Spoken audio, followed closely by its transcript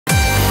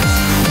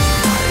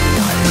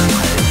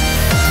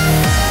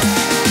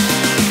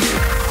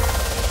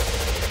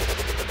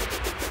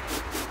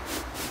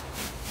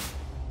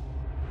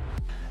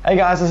Hey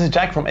guys, this is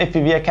Jack from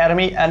FPV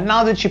Academy, and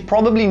now that you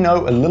probably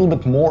know a little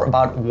bit more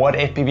about what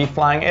FPV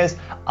flying is,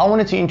 I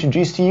wanted to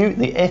introduce to you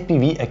the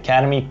FPV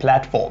Academy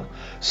platform.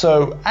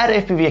 So at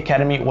FPV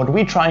Academy, what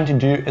we're trying to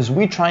do is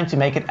we're trying to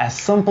make it as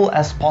simple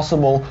as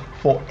possible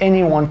for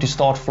anyone to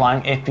start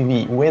flying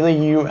FPV. Whether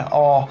you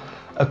are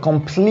a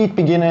complete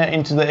beginner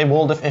into the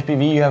world of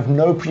FPV, you have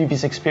no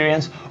previous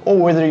experience, or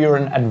whether you're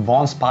an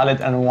advanced pilot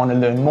and want to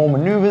learn more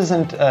maneuvers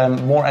and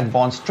more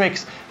advanced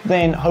tricks,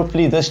 then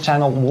hopefully this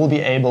channel will be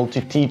able to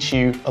teach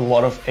you a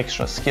lot of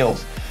extra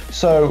skills.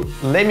 So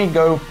let me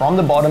go from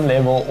the bottom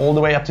level all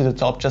the way up to the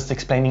top, just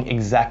explaining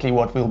exactly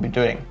what we'll be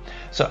doing.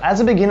 So as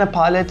a beginner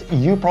pilot,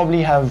 you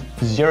probably have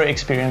zero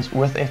experience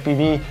with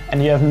FPV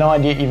and you have no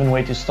idea even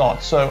where to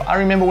start. So I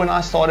remember when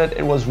I started,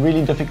 it was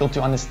really difficult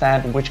to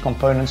understand which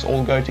components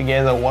all go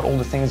together, what all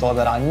the things are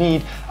that I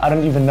need. I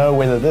don't even know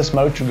whether this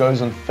motor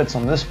goes and fits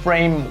on this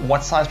frame,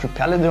 what size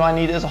propeller do I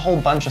need. There's a whole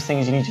bunch of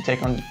things you need to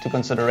take into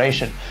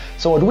consideration.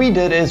 So what we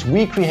did is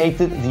we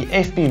created the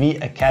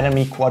FPV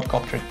Academy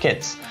Quadcopter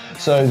kits.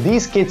 So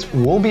these kits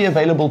will be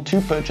available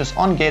to purchase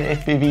on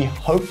GetFPV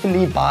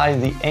hopefully by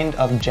the end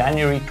of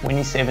January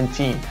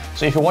 2017.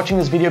 So if you're watching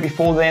this video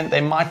before then, they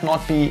might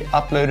not be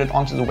uploaded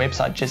onto the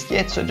website just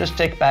yet. So just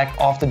check back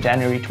after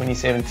January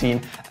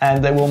 2017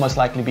 and they will most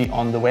likely be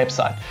on the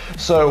website.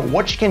 So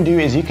what you can do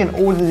is you can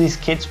order these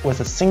kits with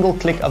a single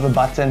click of a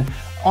button.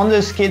 On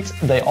those kits,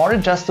 they are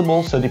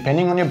adjustable. So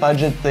depending on your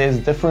budget, there's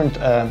different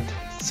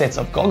sets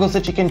of goggles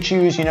that you can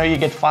choose. You know, you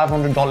get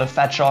 $500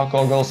 Fat Shark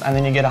goggles and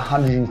then you get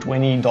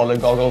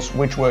 $120 goggles,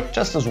 which work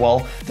just as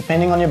well.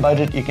 Depending on your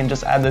budget, you can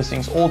just add those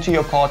things all to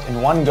your cart in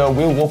one go.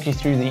 We'll walk you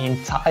through the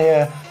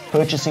entire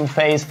purchasing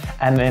phase,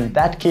 and then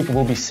that kit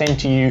will be sent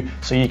to you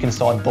so you can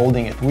start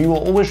building it. We will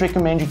always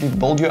recommend you to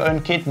build your own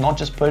kit, not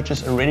just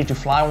purchase a ready to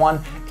fly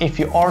one, if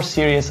you are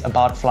serious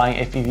about flying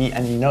FPV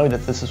and you know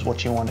that this is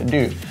what you want to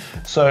do.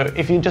 So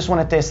if you just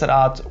want to test it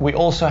out, we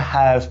also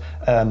have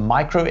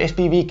micro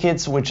FPV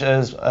kits, which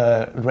is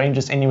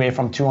ranges anywhere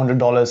from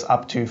 $200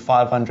 up to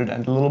 $500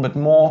 and a little bit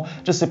more,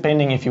 just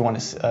depending if you want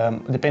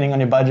to, depending on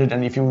your budget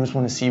and if you just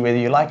want to see whether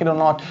you like it or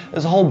not.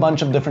 There's a whole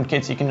bunch of different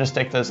kits. You can just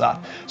check those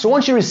out. So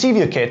once you receive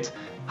your kit,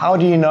 how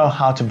do you know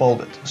how to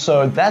build it?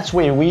 So that's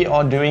where we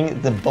are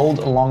doing the build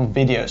along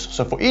videos.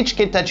 So for each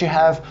kit that you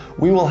have,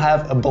 we will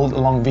have a build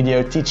along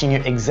video teaching you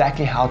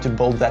exactly how to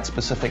build that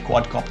specific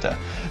quadcopter.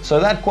 So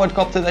that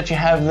quadcopter that you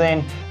have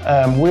then,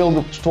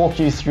 we'll talk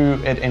you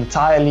through it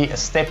entirely, a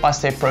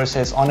step-by-step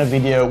process on a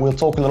video. We'll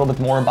talk a little bit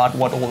more about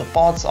what all the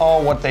parts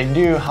are, what they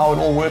do, how it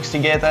all works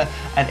together,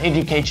 and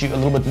educate you a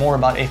little bit more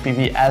about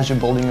FPV as you're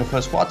building your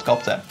first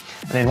quadcopter.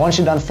 And then once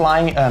you're done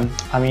flying,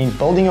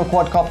 building your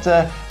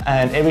quadcopter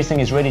and everything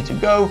is ready to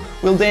go,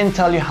 we'll then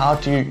tell you how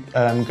to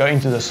go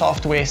into the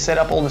software, set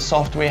up all the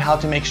software, how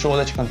to make sure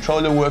that your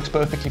controller works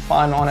perfectly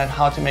fine on it,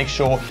 how to make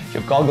sure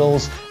your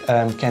goggles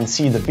can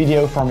see the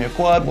video from your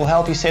quad. We'll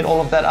help you set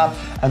all of that up.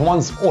 And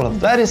once all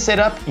of that is set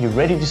up, you're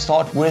ready to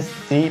start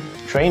with the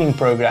training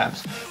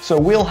programs. So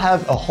we'll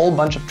have a whole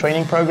bunch of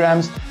training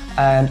programs.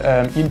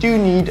 And you do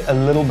need a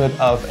little bit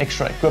of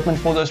extra equipment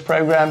for those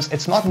programs.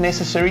 It's not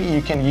necessary,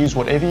 you can use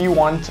whatever you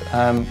want,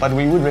 but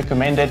we would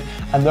recommend it.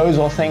 And those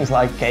are things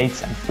like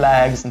gates and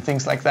flags and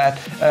things like that.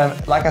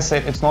 Like I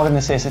said, it's not a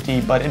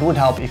necessity, but it would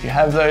help if you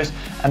have those.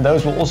 And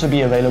those will also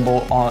be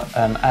available on,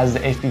 as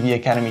the FPV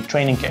Academy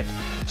training kit.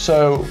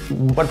 So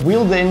what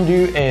we'll then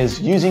do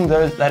is using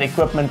that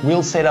equipment,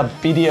 we'll set up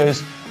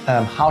videos,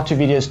 how-to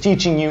videos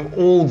teaching you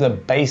all the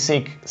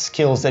basic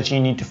skills that you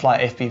need to fly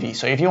FPV.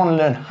 So if you want to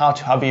learn how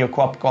to hover your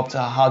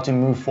quadcopter, how to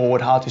move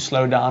forward, how to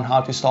slow down,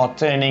 how to start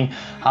turning,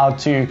 how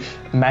to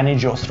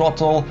manage your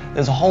throttle,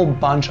 there's a whole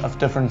bunch of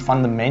different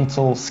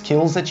fundamental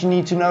skills that you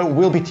need to know.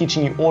 We'll be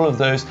teaching you all of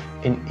those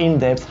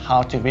in-depth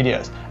how-to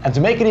videos. And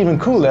to make it even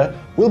cooler,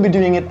 we'll be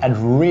doing it at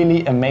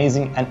really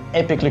amazing and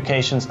epic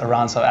locations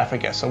around South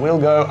Africa. So we'll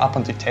go up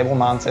onto Table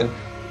Mountain.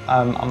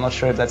 I'm not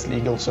sure if that's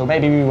legal, so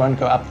maybe we won't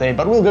go up there,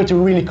 but we'll go to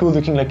really cool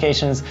looking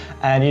locations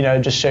and, you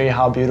know, just show you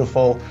how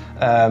beautiful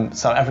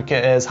South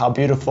Africa is, how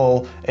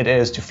beautiful it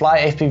is to fly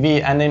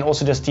FPV, and then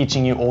also just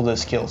teaching you all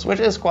those skills, which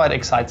is quite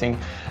exciting.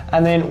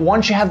 And then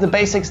once you have the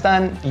basics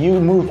done, you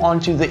move on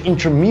to the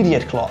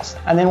intermediate class.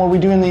 And then what we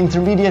do in the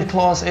intermediate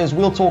class is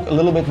we'll talk a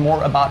little bit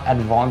more about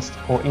advanced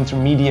or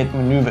intermediate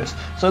maneuvers.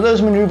 So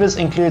those maneuvers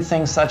include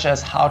things such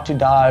as how to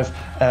dive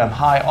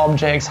high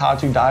objects, how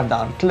to dive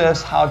down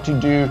cliffs, how to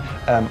do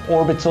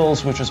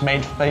orbitals, which was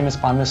made famous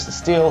by Mr.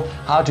 Steele,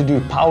 how to do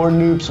power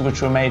loops,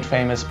 which were made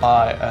famous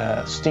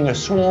by Stinger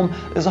Swarm.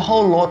 There's a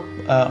whole lot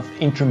of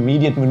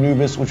intermediate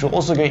maneuvers which will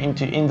also go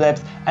into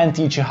in-depth and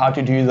teach you how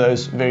to do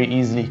those very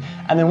easily.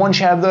 And then once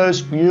you have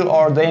those, you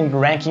are then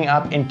ranking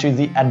up into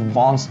the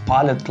advanced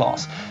pilot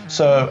class.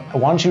 So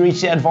once you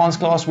reach the advanced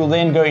class, we'll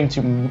then go into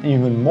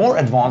even more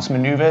advanced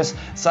maneuvers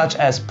such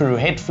as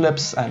pirouette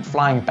flips and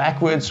flying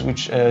backwards,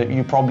 which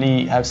you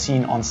probably have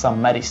seen on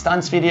some Muddy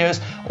Stunts videos.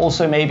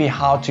 Also maybe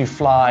how to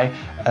fly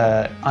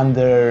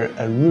under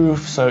a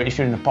roof. So if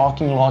you're in a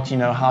parking lot, you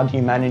know, how do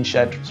you manage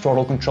that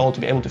throttle control to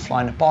be able to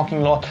fly in a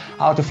parking lot,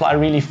 how to fly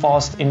really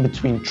fast in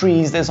between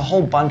trees. There's a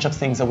whole bunch of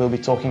things that we'll be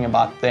talking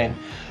about then.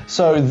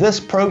 So this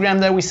program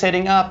that we're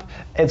setting up,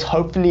 it's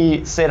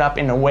hopefully set up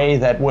in a way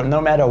that no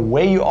matter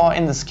where you are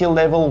in the skill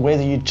level,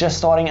 whether you're just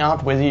starting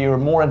out, whether you're a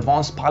more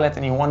advanced pilot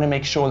and you want to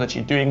make sure that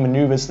you're doing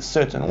maneuvers a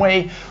certain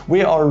way,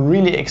 we are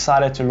really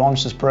excited to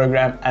launch this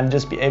program and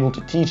just be able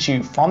to teach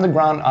you from the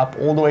ground up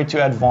all the way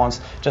to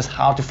advanced just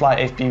how to fly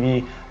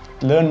FPV,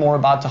 learn more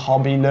about the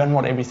hobby, learn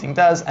what everything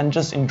does, and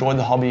just enjoy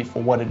the hobby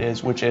for what it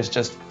is, which is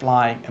just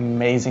flying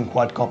amazing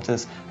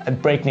quadcopters at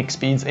breakneck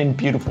speeds in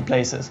beautiful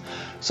places.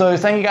 So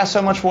thank you guys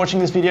so much for watching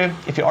this video.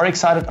 If you are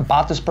excited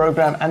about this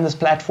program and this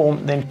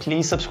platform, then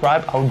please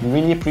subscribe. I would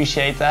really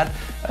appreciate that.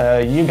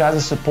 You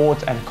guys'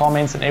 support and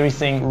comments and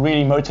everything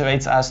really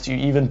motivates us to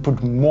even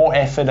put more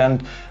effort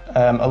and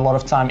a lot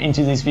of time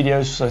into these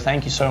videos. So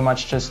thank you so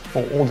much just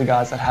for all the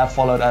guys that have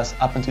followed us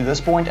up until this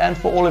point, and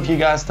for all of you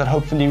guys that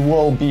hopefully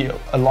will be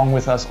along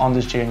with us on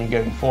this journey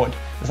going forward.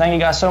 So thank you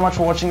guys so much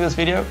for watching this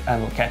video,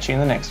 and we'll catch you in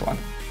the next one.